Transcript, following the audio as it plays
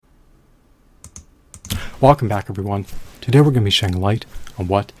Welcome back, everyone. Today we're going to be shedding light on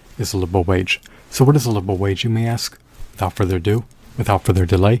what is a livable wage. So what is a livable wage, you may ask? Without further ado, without further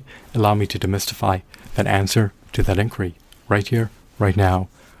delay, allow me to demystify that answer to that inquiry right here, right now.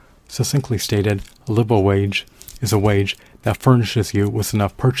 Succinctly stated, a livable wage is a wage that furnishes you with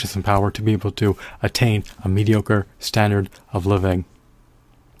enough purchasing power to be able to attain a mediocre standard of living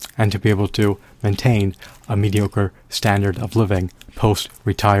and to be able to maintain a mediocre standard of living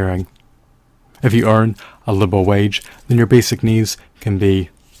post-retiring. If you earn a livable wage, then your basic needs can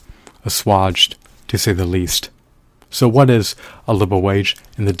be assuaged, to say the least. So what is a livable wage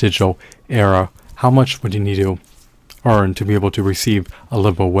in the digital era? How much would you need to earn to be able to receive a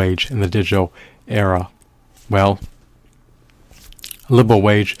livable wage in the digital era? Well, a livable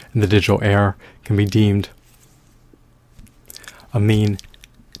wage in the digital era can be deemed a mean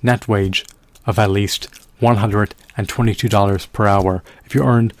net wage of at least $122 per hour. If you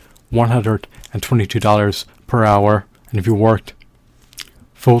earned $122 per hour, and if you worked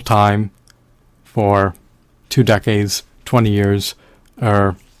full-time for 2 decades, 20 years,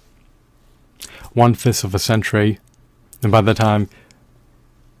 or 1/5 of a century, then by the time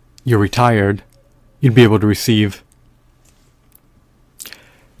you're retired, you'd be able to receive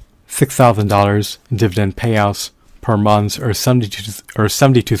 $6,000 in dividend payouts per month, or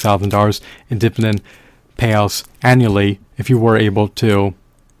 $72,000 in dividend payouts annually if you were able to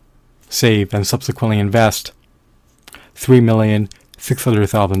save and subsequently invest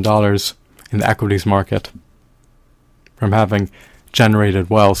 $3,600,000 in the equities market from having generated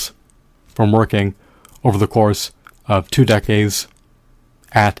wealth from working over the course of 2 decades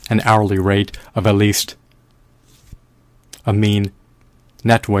at an hourly rate of at least a mean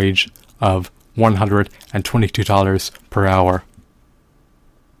net wage of $122 per hour.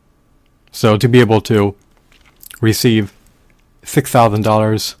 So to be able to receive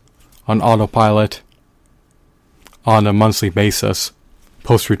 $6,000 on autopilot on a monthly basis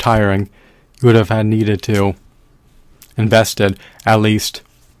post-retiring, you would have had needed to invested at least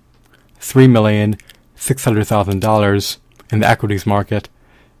 $3,600,000 in the equities market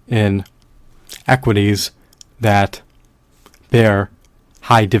in equities that bear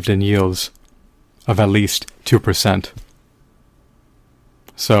high dividend yields of at least 2%.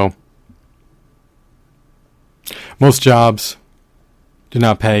 So, most jobs do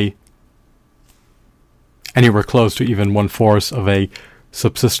not pay anywhere close to even 1/4 of a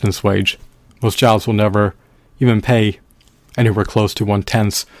subsistence wage. Most jobs will never even pay anywhere close to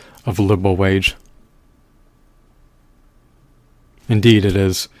 1/10 of a livable wage. Indeed, it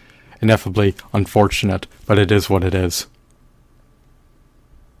is ineffably unfortunate, but it is what it is.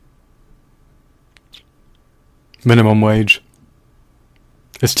 Minimum wage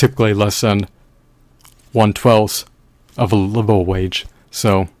is typically less than 1/12 of a livable wage.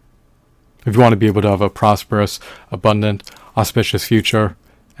 So, if you want to be able to have a prosperous, abundant, auspicious future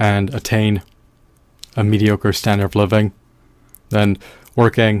and attain a mediocre standard of living, then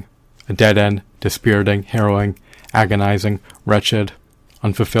working a dead-end, dispiriting, harrowing, agonizing, wretched,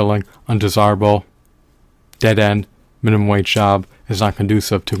 unfulfilling, undesirable, dead-end, minimum wage job is not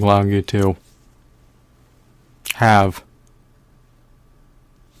conducive to allowing you to have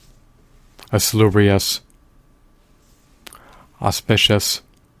a salubrious, auspicious,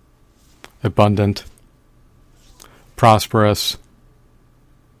 abundant, prosperous,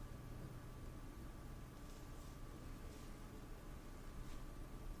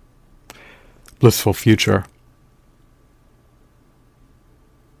 blissful future.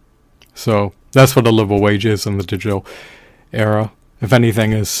 So that's what a livable wage is in the digital era. If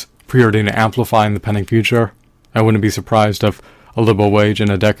anything is preordained to amplify in the pending future, I wouldn't be surprised if a livable wage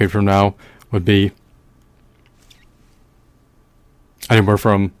in a decade from now would be anywhere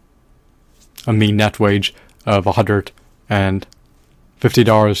from a mean net wage of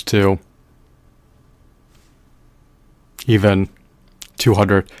 $150 to even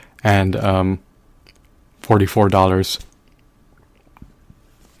 $244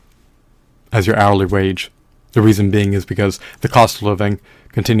 as your hourly wage. The reason being is because the cost of living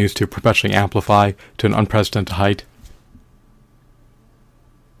continues to perpetually amplify to an unprecedented height,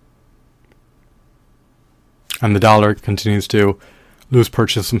 and the dollar continues to lose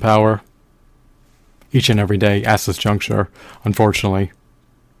purchasing power each and every day at this juncture, unfortunately.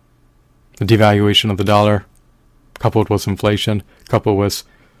 The devaluation of the dollar, coupled with inflation, coupled with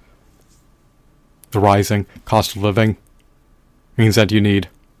the rising cost of living, means that you need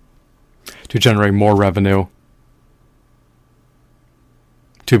to generate more revenue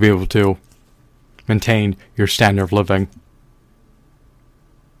to be able to maintain your standard of living.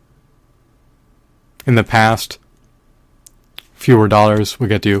 In the past, fewer dollars would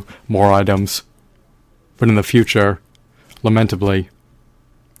get you more items. But in the future, lamentably,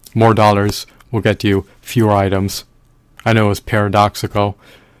 more dollars will get you fewer items. I know it's paradoxical,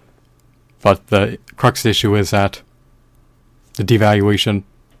 but the crux issue is that the devaluation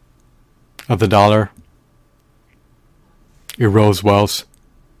of the dollar erodes wealth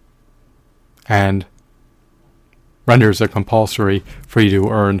and renders it compulsory for you to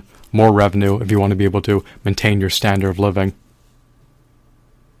earn more revenue if you want to be able to maintain your standard of living.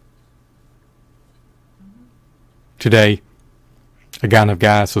 Today, a gallon of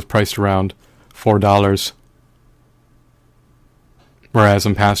gas was priced around $4, whereas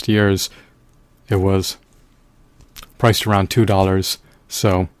in past years it was priced around $2.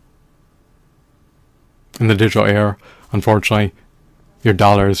 So, in the digital era, unfortunately, your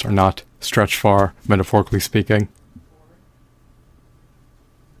dollars are not stretched far, metaphorically speaking.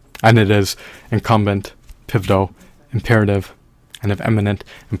 And it is incumbent, pivotal, imperative, and of eminent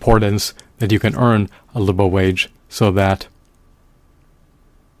importance that you can earn a livable wage so that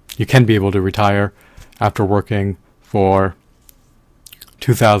you can be able to retire after working for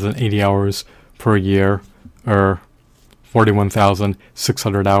 2,080 hours per year, or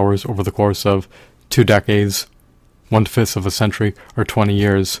 41,600 hours over the course of 2 decades, 1/5 of a century, or 20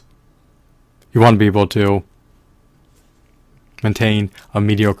 years. You want to be able to maintain a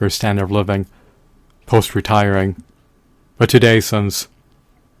mediocre standard of living post-retiring. But today, since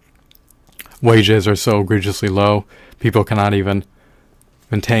wages are so egregiously low, people cannot even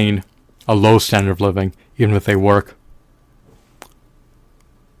maintain a low standard of living, even if they work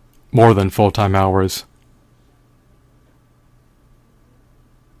more than full-time hours.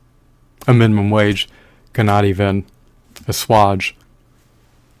 A minimum wage cannot even assuage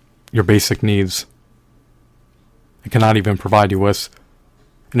your basic needs. It cannot even provide you with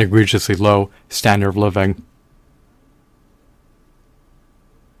an egregiously low standard of living.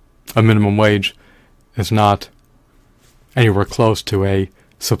 A minimum wage is not anywhere close to a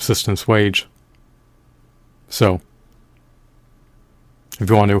subsistence wage. So, if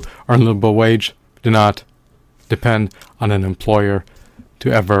you want to earn a livable wage, do not depend on an employer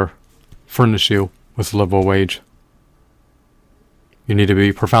to ever furnish you with a livable wage. You need to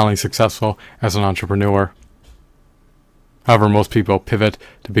be profoundly successful as an entrepreneur. However, most people pivot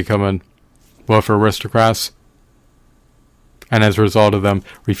to becoming welfare aristocrats, and as a result of them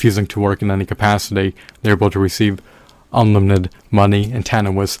refusing to work in any capacity, they're able to receive unlimited money in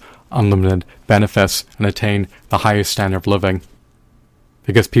tandem with unlimited benefits and attain the highest standard of living.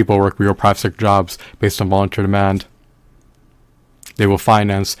 Because people work real private sector jobs based on voluntary demand, they will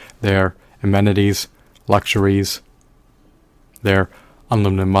finance their amenities, luxuries, their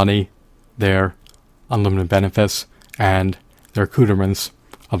unlimited money, their unlimited benefits, and their accoutrements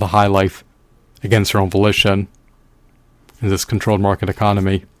of the high life against their own volition. In this controlled market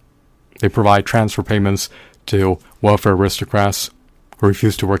economy, they provide transfer payments to welfare aristocrats who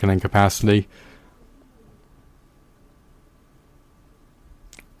refuse to work in incapacity.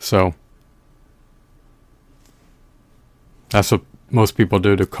 So, that's what most people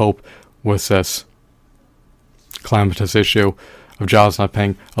do to cope with this calamitous issue of jobs not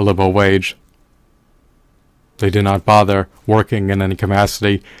paying a livable wage. They do not bother working in any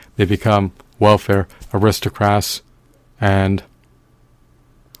capacity. They become welfare aristocrats, and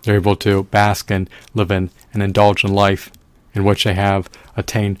they're able to bask and live in and indulge in life in which they have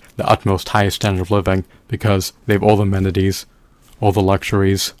attained the utmost highest standard of living because they have all the amenities, all the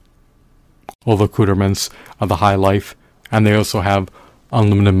luxuries, all the accoutrements of the high life, and they also have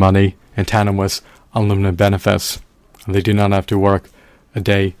unlimited money in tandem with unlimited benefits. And they do not have to work a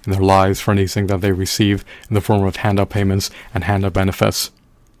day in their lives for anything that they receive in the form of handout payments and handout benefits.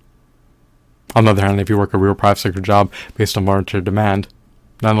 On the other hand, if you work a real private sector job based on voluntary demand,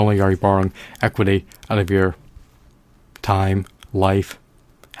 not only are you borrowing equity out of your time, life,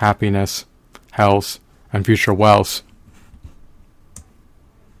 happiness, health, and future wealth,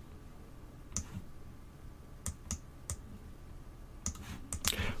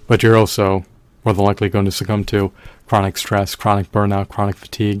 but you're also more than likely going to succumb to chronic stress, chronic burnout, chronic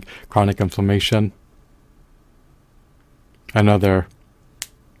fatigue, chronic inflammation, and other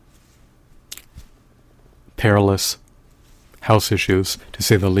perilous health issues, to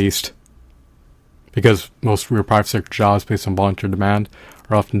say the least. Because most real private sector jobs based on voluntary demand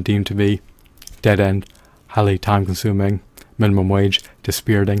are often deemed to be dead-end, highly time-consuming, minimum wage,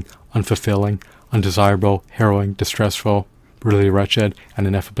 dispiriting, unfulfilling, undesirable, harrowing, distressful, brutally wretched, and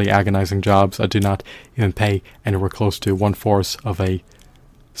ineffably agonizing jobs that do not even pay anywhere close to 1/4 of a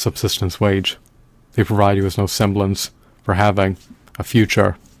subsistence wage. They provide you with no semblance for having a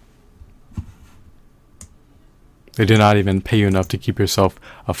future. They do not even pay you enough to keep yourself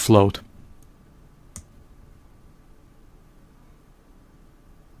afloat.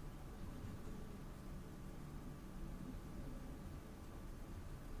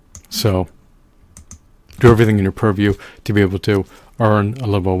 So do everything in your purview to be able to earn a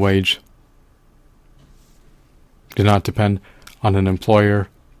livable wage. Do not depend on an employer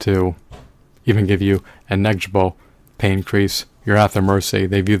to even give you a negligible pay increase. You're at their mercy.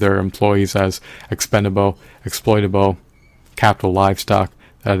 They view their employees as expendable, exploitable, capital livestock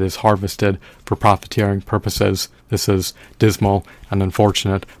that is harvested for profiteering purposes. This is dismal and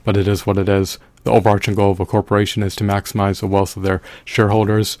unfortunate, but it is what it is. The overarching goal of a corporation is to maximize the wealth of their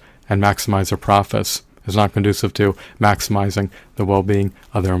shareholders and maximize their profits. It's not conducive to maximizing the well-being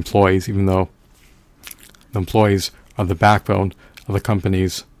of their employees, even though the employees are the backbone of the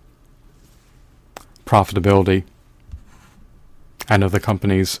company's profitability and of the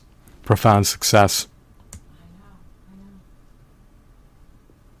company's profound success.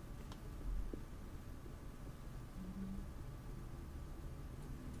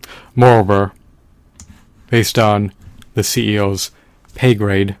 Moreover, based on the CEO's pay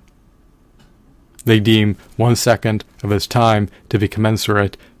grade, they deem 1 second of his time to be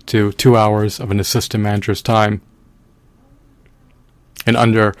commensurate to 2 hours of an assistant manager's time. In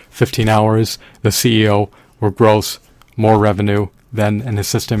under 15 hours, the CEO will gross more revenue than an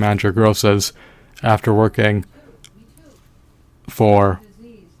assistant manager grosses after working for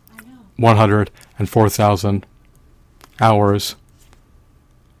 104,000 hours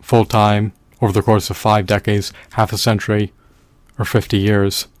full-time over the course of 5 decades, half a century, or 50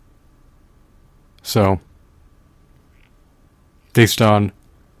 years. So, based on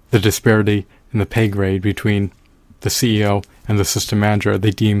the disparity in the pay grade between the CEO and the system manager,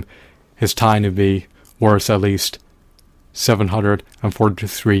 they deem his time to be worth at least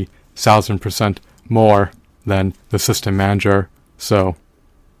 743,000% more than the system manager. So,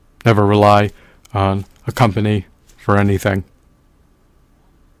 never rely on a company for anything.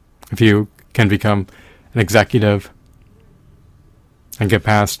 If you can become an executive and get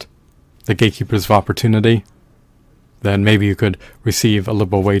past the gatekeepers of opportunity, then maybe you could receive a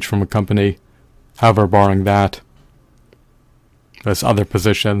livable wage from a company. However, barring that, there's other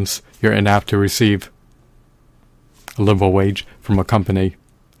positions you're inapt to receive a livable wage from a company.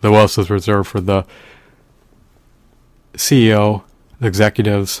 The wealth is reserved for the CEO, the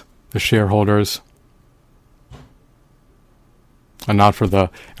executives, the shareholders, and not for the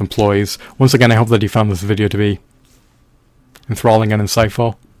employees. Once again, I hope that you found this video to be enthralling and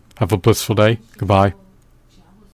insightful. Have a blissful day. Goodbye.